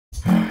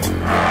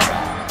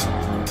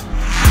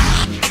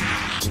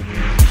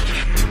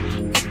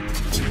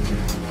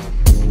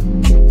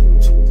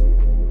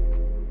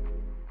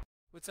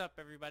up,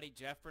 everybody?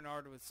 Jeff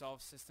Bernard with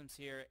Solve Systems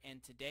here,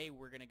 and today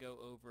we're going to go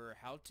over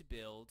how to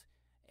build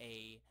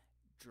a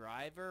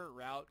driver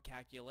route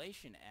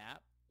calculation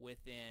app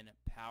within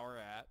Power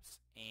Apps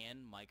and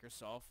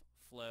Microsoft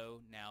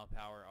Flow Now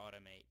Power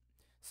Automate.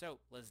 So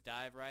let's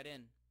dive right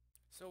in.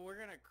 So we're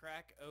going to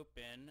crack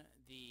open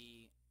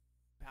the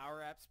Power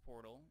Apps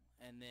portal,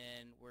 and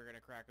then we're going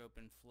to crack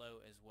open Flow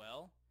as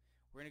well.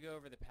 We're going to go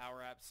over the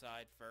Power Apps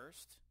side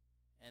first,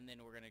 and then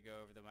we're going to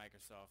go over the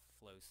Microsoft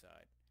Flow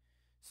side.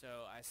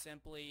 So I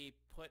simply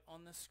put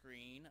on the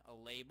screen a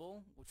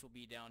label, which will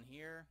be down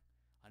here,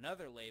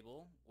 another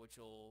label, which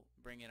will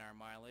bring in our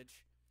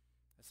mileage,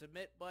 a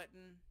submit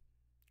button,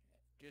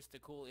 just a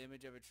cool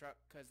image of a truck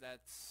because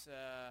that's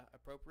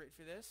appropriate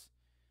for this,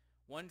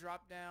 one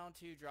drop down,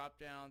 two drop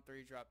down,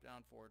 three drop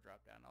down, four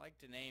drop down. I like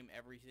to name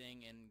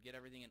everything and get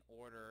everything in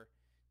order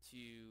to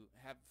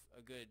have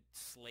a good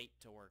slate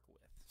to work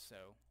with.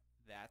 So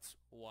that's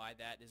why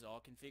that is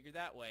all configured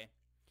that way.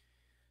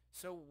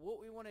 So what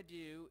we want to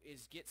do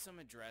is get some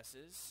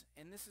addresses,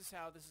 and this is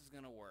how this is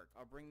going to work.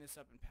 I'll bring this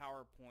up in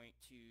PowerPoint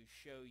to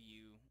show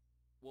you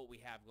what we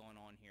have going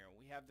on here.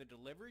 We have the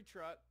delivery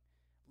truck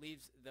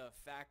leaves the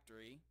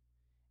factory,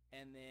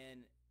 and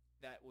then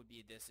that would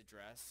be this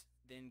address,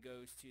 then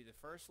goes to the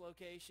first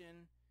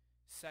location,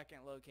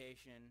 second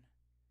location,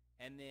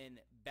 and then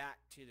back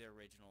to the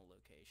original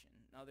location.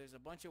 Now there's a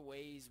bunch of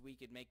ways we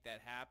could make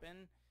that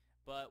happen,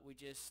 but we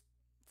just,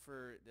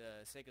 for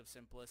the sake of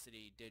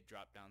simplicity, did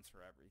drop downs for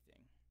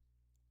everything.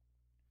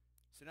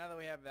 So now that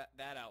we have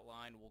that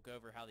outlined, we'll go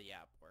over how the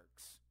app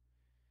works.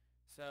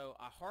 So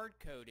I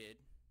hard-coded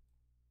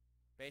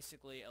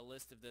basically a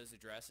list of those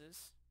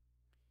addresses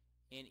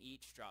in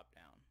each drop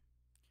down.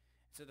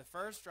 So the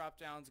first drop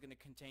down is going to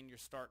contain your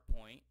start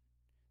point,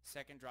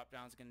 second drop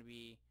down is going to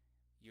be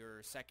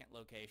your second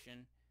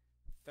location,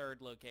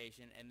 third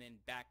location, and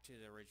then back to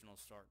the original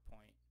start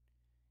point.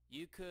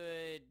 You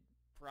could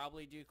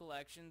probably do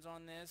collections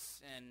on this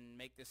and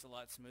make this a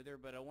lot smoother,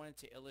 but I wanted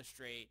to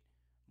illustrate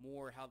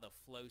more how the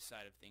flow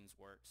side of things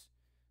works.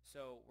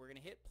 So we're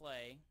going to hit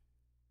play,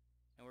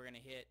 and we're going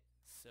to hit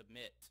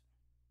submit.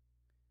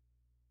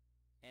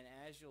 And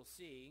as you'll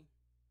see,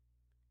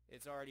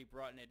 it's already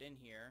brought it in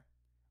here,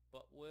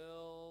 but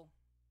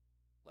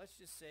let's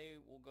just say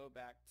we'll go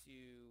back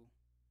to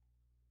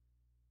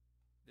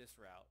this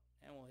route,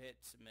 and we'll hit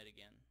submit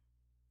again.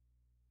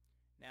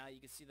 Now you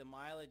can see the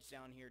mileage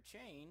down here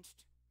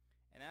changed,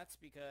 and that's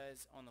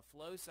because on the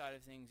flow side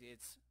of things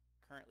it's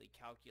currently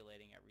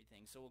calculating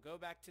everything. So we'll go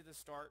back to the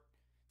start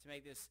to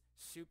make this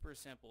super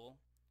simple.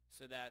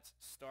 So that's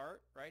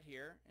start right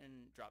here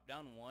and drop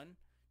down 1,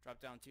 drop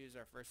down 2 is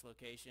our first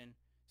location,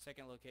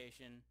 second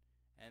location,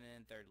 and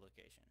then third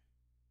location.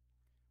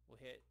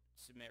 We'll hit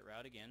submit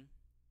route again,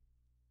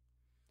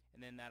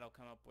 and then that'll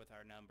come up with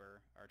our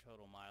number, our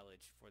total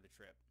mileage for the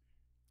trip.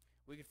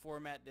 We could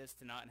format this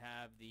to not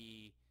have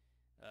the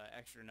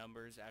extra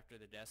numbers after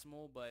the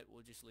decimal, but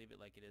we'll just leave it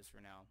like it is for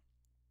now.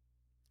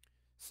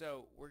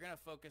 So we're going to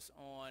focus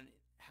on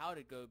how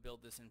to go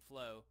build this in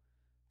Flow.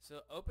 So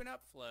open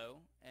up Flow,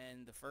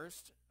 and the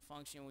first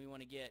function we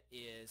want to get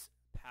is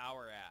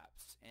Power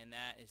Apps, and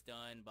that is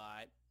done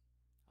by,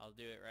 I'll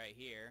do it right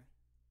here,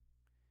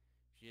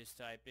 just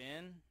type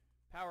in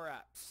Power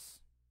Apps,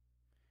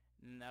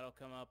 and that'll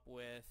come up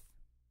with,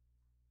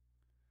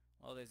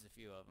 well, there's a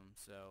few of them.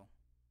 So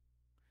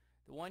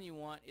the one you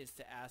want is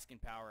to ask in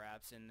Power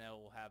Apps, and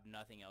they'll have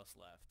nothing else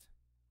left.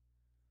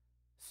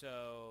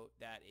 So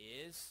that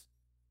is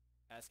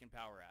ask in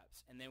Power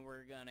Apps. And then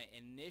we're going to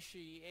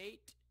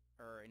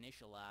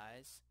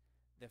initialize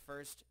the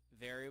first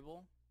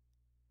variable,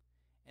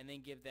 and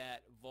then give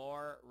that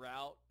var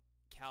route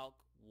calc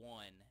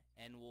 1,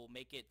 and we'll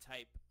make it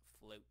type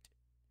float.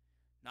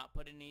 Not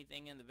put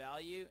anything in the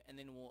value, and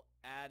then we'll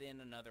add in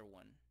another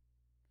one,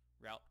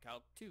 route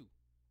calc 2.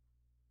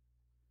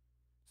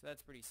 So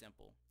that's pretty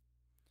simple.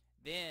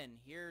 Then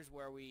here's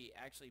where we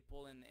actually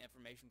pull in the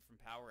information from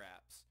Power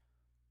Apps.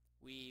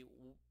 We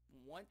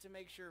want to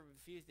make sure of a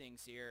few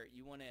things here.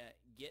 You want to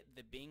get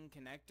the Bing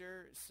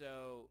connector,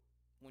 so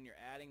when you're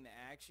adding the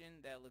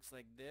action, that looks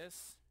like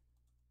this.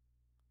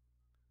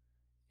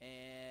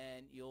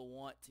 And you'll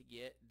want to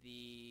get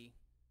the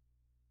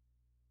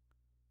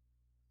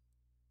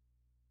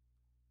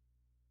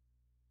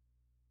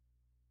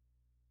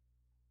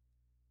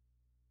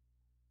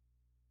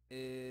let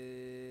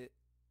me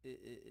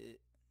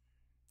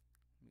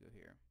go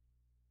here.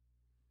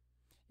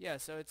 Yeah,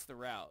 so it's the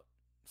route.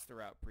 It's the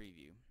route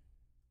preview.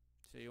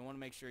 So you want to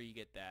make sure you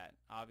get that.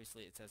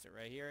 Obviously it says it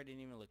right here. I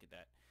didn't even look at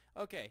that.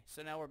 Okay,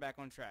 so now we're back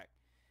on track.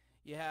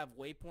 You have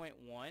waypoint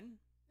 1,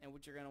 and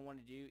what you're going to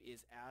want to do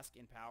is ask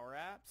in Power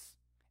Apps,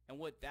 and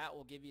what that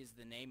will give you is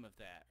the name of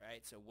that,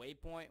 right? So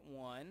waypoint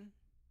 1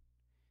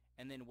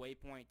 and then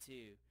waypoint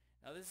 2.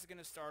 Now this is going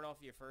to start off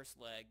your first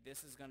leg.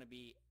 This is going to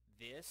be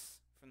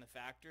this from the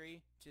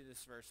factory to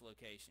this first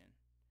location.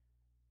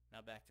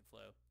 Now back to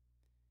Flow.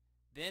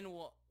 Then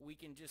we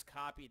can just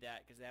copy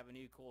that because they have a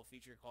new cool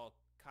feature called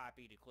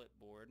copy to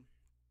clipboard,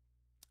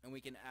 and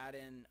we can add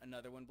in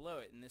another one below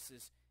it, and this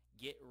is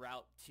get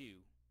route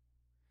 2.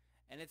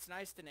 And it's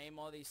nice to name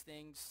all these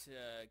things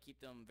to keep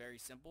them very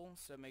simple,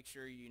 so make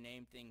sure you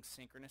name things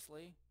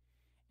synchronously.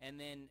 And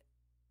then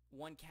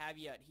one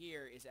caveat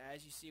here is,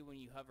 as you see when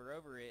you hover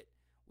over it,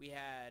 we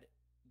had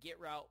get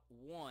route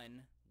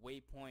 1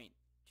 waypoint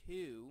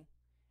 2,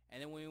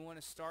 and then we want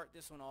to start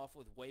this one off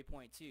with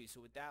waypoint 2.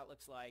 So what that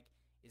looks like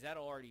is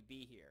that'll already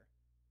be here,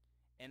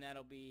 and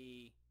that'll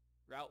be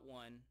route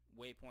 1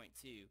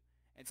 waypoint 2.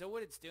 And so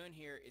what it's doing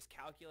here is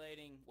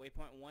calculating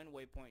waypoint 1,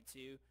 waypoint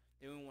 2.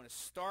 Then we want to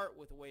start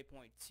with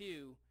waypoint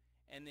 2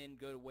 and then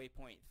go to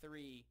waypoint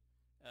 3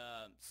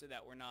 so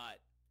that we're not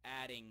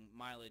adding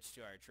mileage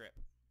to our trip.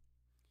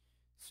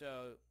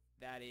 So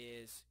that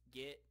is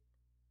get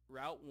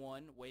route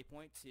 1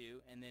 waypoint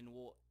 2, and then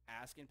we'll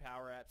ask in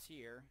Power Apps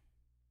here,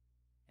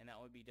 and that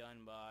would be done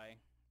by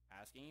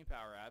asking in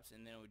Power Apps,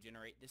 and then it would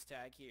generate this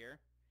tag here,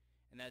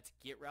 and that's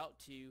get route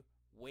 2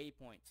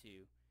 waypoint 2.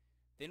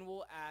 Then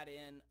we'll add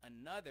in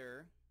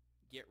another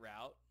get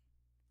route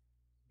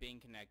Bing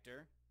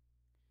connector,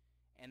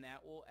 and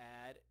that will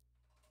add,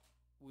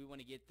 we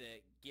want to get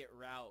the get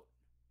route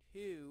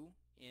 2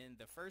 in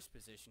the first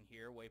position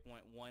here,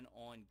 waypoint 1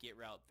 on get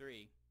route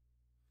 3.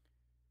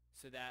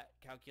 So that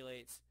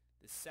calculates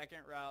the second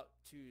route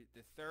to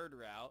the third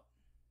route,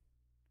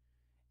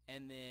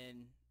 and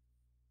then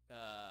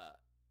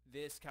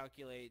this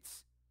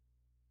calculates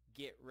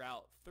get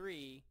route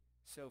 3,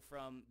 so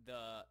from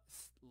the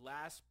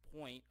last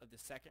point of the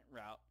second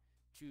route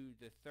to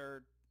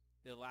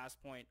the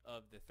last point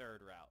of the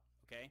third route.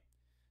 Okay,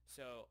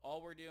 so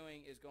all we're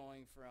doing is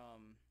going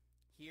from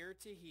here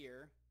to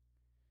here,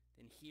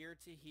 then here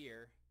to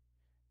here,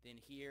 then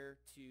here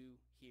to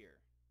here.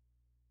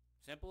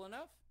 Simple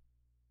enough?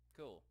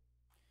 Cool.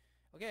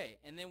 Okay,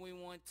 and then we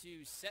want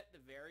to set the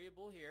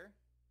variable here,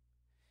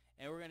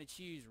 and we're going to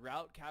choose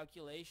route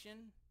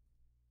calculation,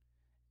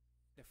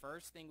 the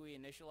first thing we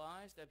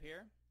initialized up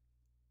here,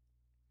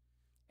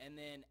 and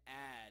then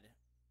add,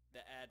 the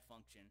add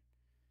function.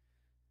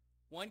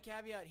 One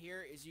caveat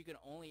here is you can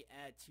only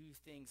add 2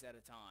 things at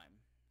a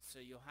time. So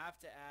you'll have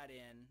to add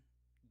in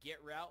get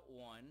route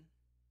 1,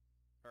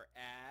 or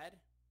add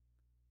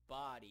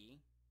body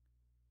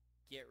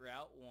get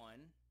route 1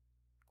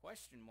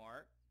 question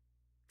mark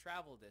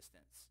travel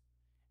distance.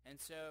 And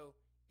so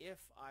if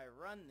I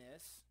run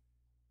this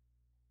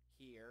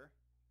here,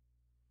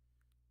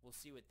 we'll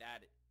see what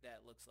that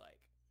looks like.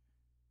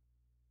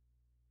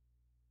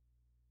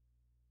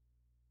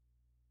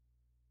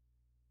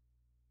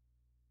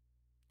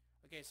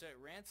 Okay, so it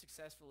ran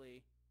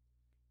successfully,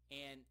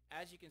 and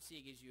as you can see,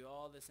 it gives you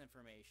all this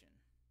information.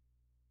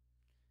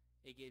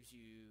 It gives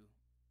you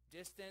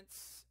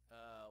distance,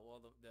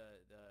 well,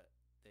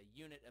 the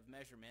unit of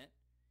measurement,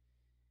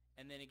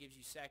 and then it gives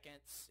you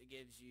seconds. It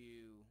gives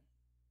you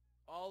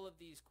all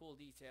of these cool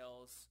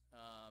details,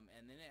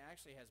 and then it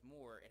actually has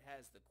more. It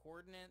has the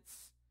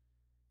coordinates.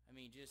 I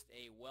mean, just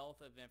a wealth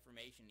of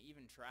information,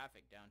 even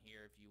traffic down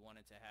here if you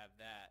wanted to have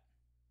that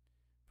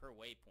per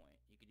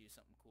waypoint. You could do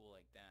something cool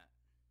like that.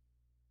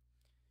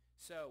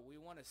 So we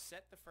want to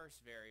set the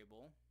first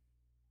variable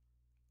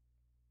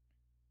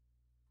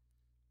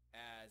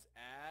as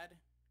add,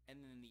 and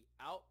then the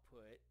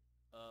output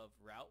of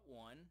route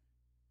 1,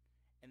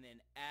 and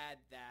then add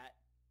that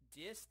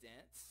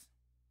distance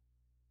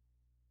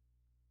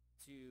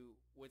to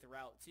with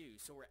route 2.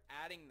 So we're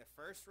adding the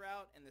first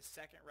route and the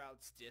second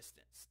route's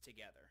distance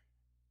together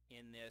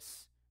in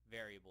this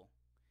variable.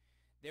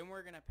 Then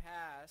we're going to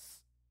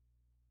pass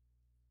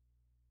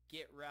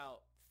get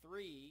route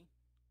 3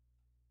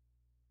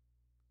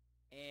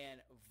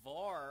 and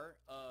var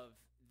of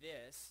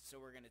this. So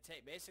we're going to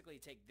basically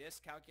take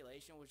this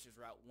calculation, which is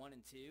route 1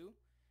 and 2,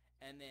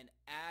 and then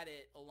add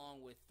it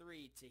along with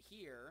 3 to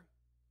here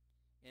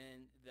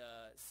in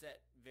the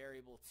set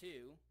variable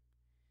 2,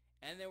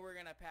 and then we're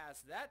going to pass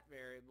that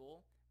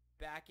variable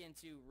back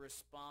into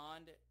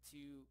respond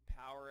to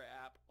Power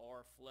App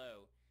or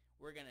flow.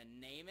 We're going to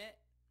name it.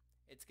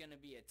 It's going to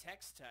be a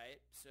text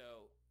type,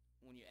 so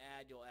when you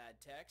add, you'll add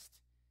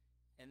text,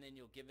 and then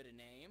you'll give it a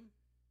name,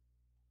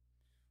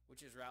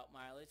 which is route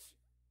mileage,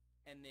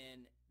 and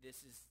then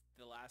this is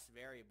the last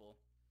variable.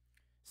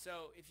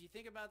 So if you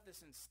think about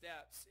this in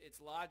steps,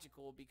 it's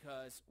logical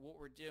because what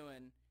we're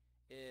doing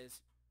is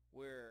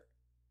we're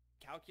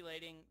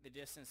calculating the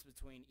distance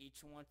between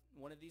each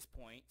one of these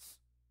points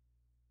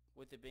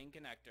with the Bing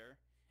connector,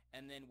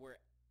 and then we're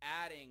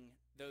adding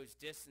those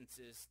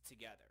distances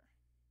together.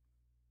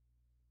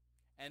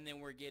 And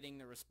then we're getting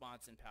the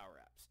response in Power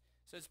Apps.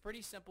 So it's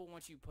pretty simple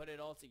once you put it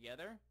all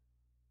together.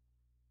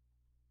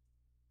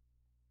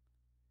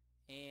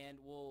 And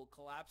we'll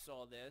collapse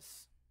all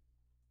this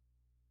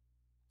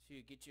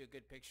to get you a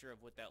good picture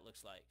of what that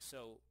looks like.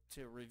 So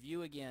to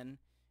review again,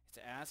 it's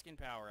to ask in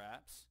Power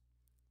Apps,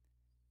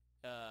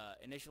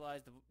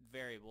 initialize the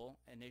variable,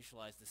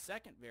 initialize the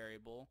second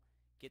variable,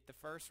 get the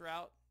first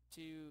route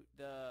to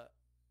the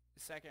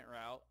second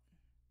route,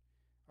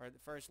 or the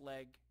first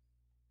leg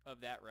of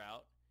that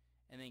route,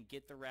 and then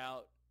get the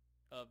route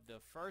of the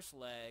first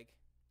leg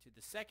to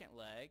the second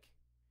leg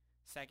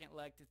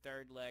to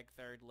third leg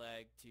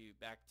to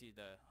back to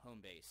the home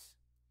base.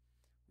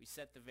 we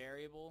set the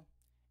variable,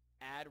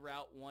 add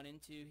route 1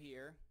 and 2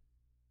 here,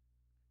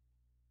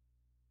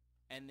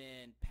 and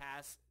then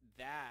pass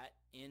that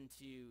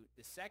into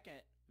the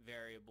second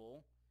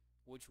variable,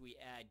 which we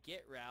add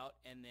get route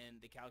and then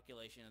the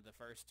calculation of the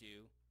first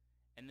two,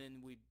 and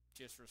then we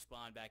just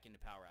respond back into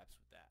Power Apps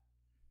with that.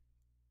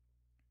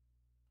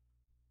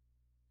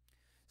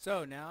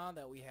 So now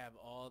that we have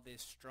all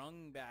this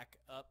strung back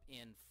up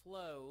in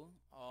Flow,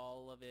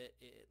 all of it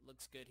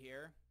looks good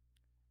here.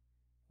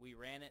 We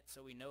ran it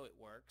so we know it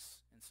works,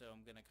 and so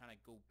I'm going to kind of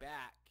go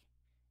back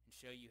and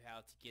show you how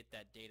to get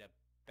that data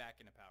back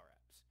into Power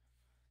Apps.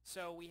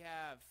 So we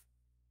have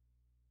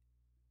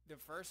the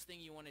first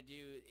thing you want to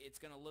do, it's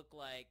going to look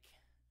like,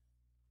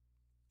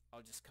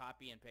 I'll just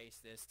copy and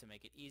paste this to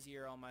make it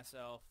easier on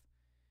myself.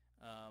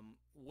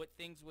 What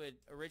things would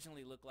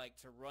originally look like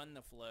to run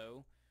the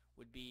flow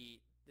would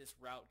be this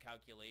route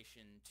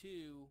calculation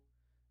to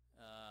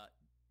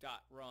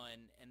dot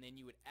run, and then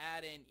you would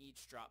add in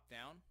each drop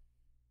down,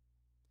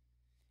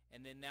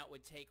 and then that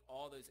would take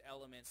all those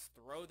elements,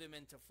 throw them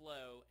into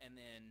flow, and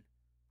then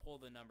pull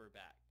the number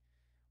back.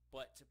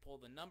 But to pull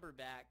the number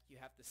back, you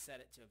have to set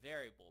it to a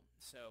variable.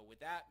 So what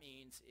that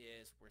means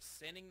is we're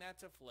sending that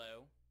to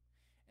flow,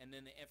 and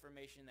then the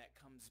information that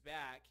comes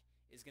back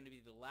is going to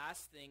be the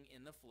last thing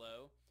in the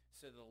flow.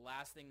 So the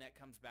last thing that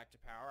comes back to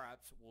Power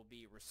Apps will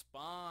be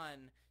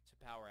respond to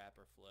Power App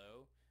or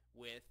Flow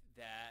with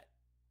that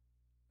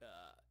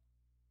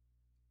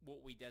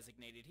what we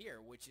designated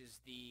here, which is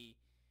the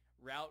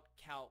route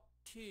calc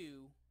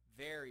 2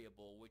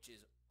 variable, which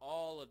is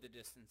all of the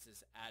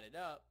distances added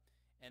up,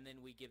 and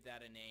then we give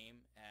that a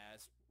name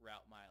as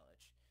route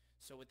mileage.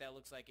 So what that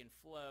looks like in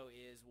Flow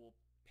is we'll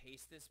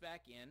paste this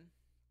back in,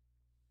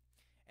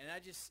 and I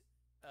just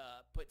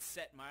put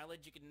set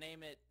mileage. You can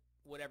name it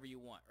whatever you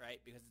want,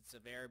 right? Because it's a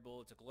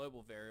variable, it's a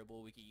global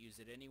variable. We can use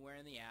it anywhere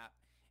in the app,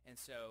 and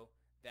so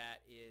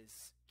that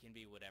can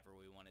be whatever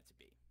we want it to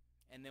be.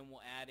 And then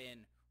we'll add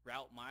in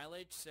route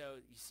mileage.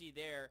 So you see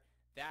there,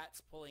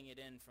 that's pulling it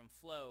in from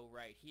Flow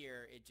right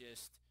here. It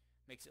just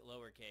makes it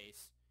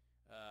lowercase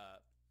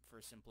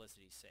for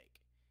simplicity's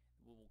sake.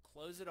 We'll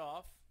close it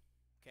off.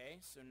 Okay,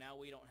 so now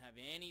we don't have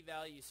any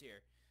values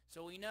here.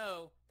 So we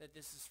know that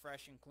this is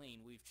fresh and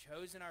clean. We've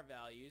chosen our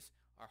values,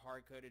 our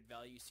hard-coded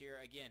values here.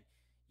 Again,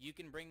 you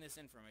can bring this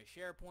in from a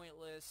SharePoint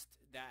list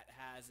that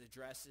has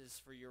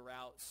addresses for your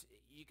routes.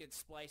 You could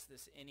splice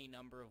this any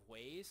number of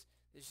ways.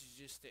 This is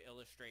just to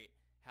illustrate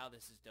how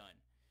this is done.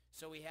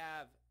 So we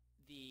have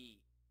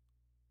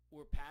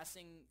we're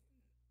passing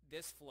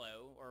this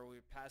flow, or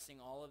we're passing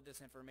all of this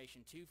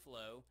information to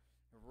Flow,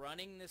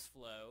 running this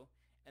flow,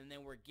 and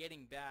then we're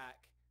getting back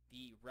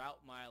the route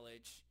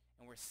mileage,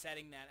 and we're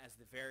setting that as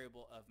the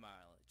variable of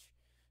mileage.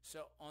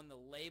 So on the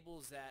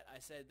labels that I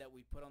said that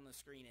we put on the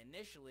screen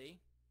initially,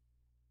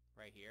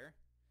 right here,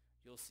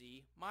 you'll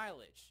see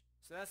mileage.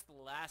 So that's the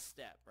last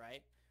step,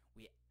 right?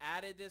 We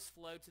added this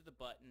flow to the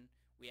button,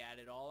 we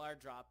added all our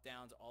drop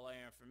downs, all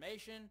our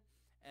information,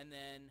 and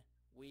then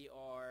we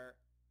are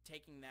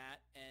taking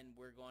that and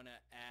we're going to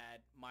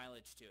add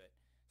mileage to it.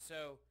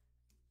 So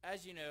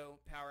as you know,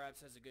 Power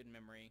Apps has a good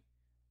memory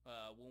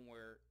when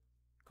we're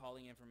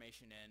calling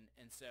information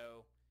in, and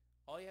so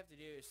all you have to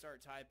do is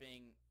start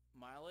typing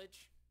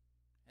mileage,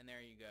 and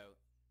there you go.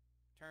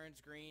 Turns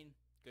green,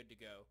 good to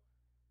go.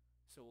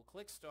 So we'll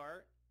click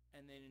start,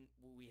 and then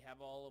we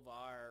have all of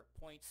our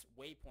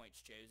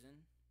waypoints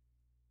chosen,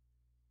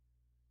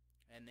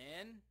 and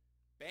then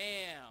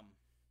bam,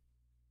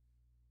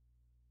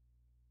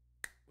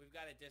 we've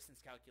got a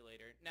distance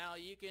calculator. Now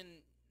you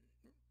can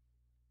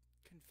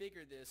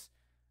configure this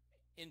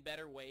in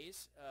better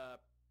ways,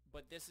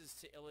 but this is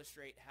to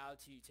illustrate how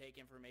to take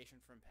information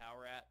from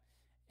Power App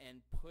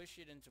and push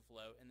it into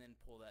Flow and then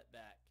pull that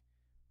back.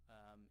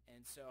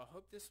 And so I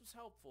hope this was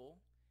helpful,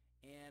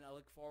 and I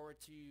look forward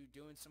to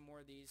doing some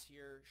more of these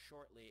here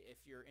shortly.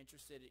 If you're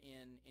interested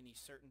in any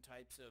certain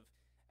types of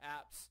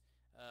apps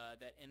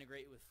that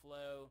integrate with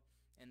Flow,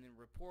 and then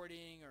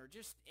reporting, or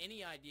just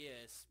any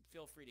ideas,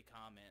 feel free to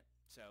comment.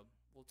 So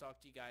we'll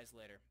talk to you guys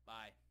later.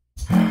 Bye.